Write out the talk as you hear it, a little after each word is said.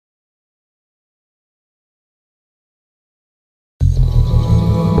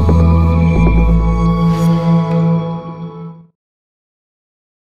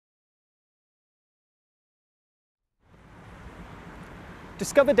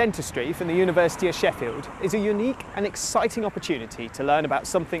Discover Dentistry from the University of Sheffield is a unique and exciting opportunity to learn about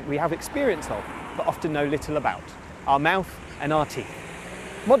something we have experience of, but often know little about: our mouth and our teeth.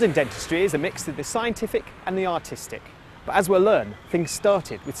 Modern dentistry is a mix of the scientific and the artistic, but as we'll learn, things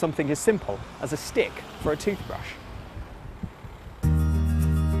started with something as simple as a stick for a toothbrush.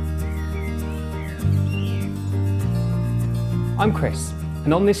 I'm Chris,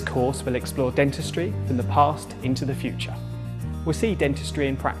 and on this course we'll explore dentistry from the past into the future. We'll see dentistry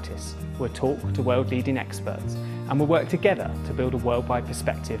in practice, we'll talk to world-leading experts, and we'll work together to build a worldwide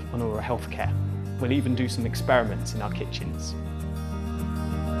perspective on oral health care. We'll even do some experiments in our kitchens.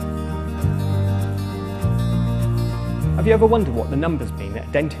 Have you ever wondered what the numbers mean that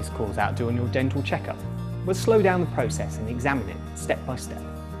a dentist calls out during your dental checkup? We'll slow down the process and examine it step by step.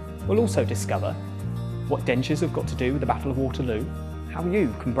 We'll also discover what dentures have got to do with the Battle of Waterloo, how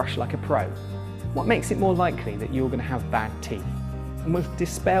you can brush like a pro, what makes it more likely that you're going to have bad teeth, and we'll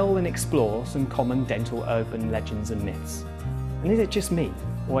dispel and explore some common dental urban legends and myths. And is it just me,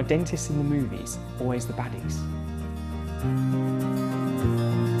 or are dentists in the movies always the baddies?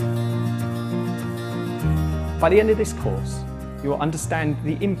 By the end of this course, you'll understand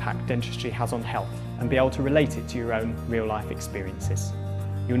the impact dentistry has on health and be able to relate it to your own real-life experiences.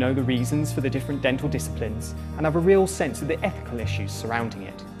 You'll know the reasons for the different dental disciplines and have a real sense of the ethical issues surrounding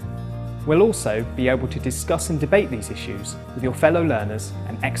it. We'll also be able to discuss and debate these issues with your fellow learners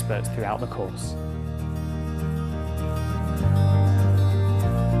and experts throughout the course.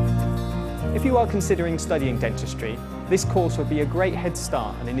 If you are considering studying dentistry, this course will be a great head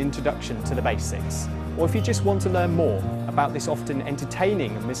start and an introduction to the basics. Or if you just want to learn more about this often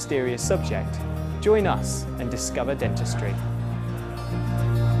entertaining and mysterious subject, join us and discover dentistry.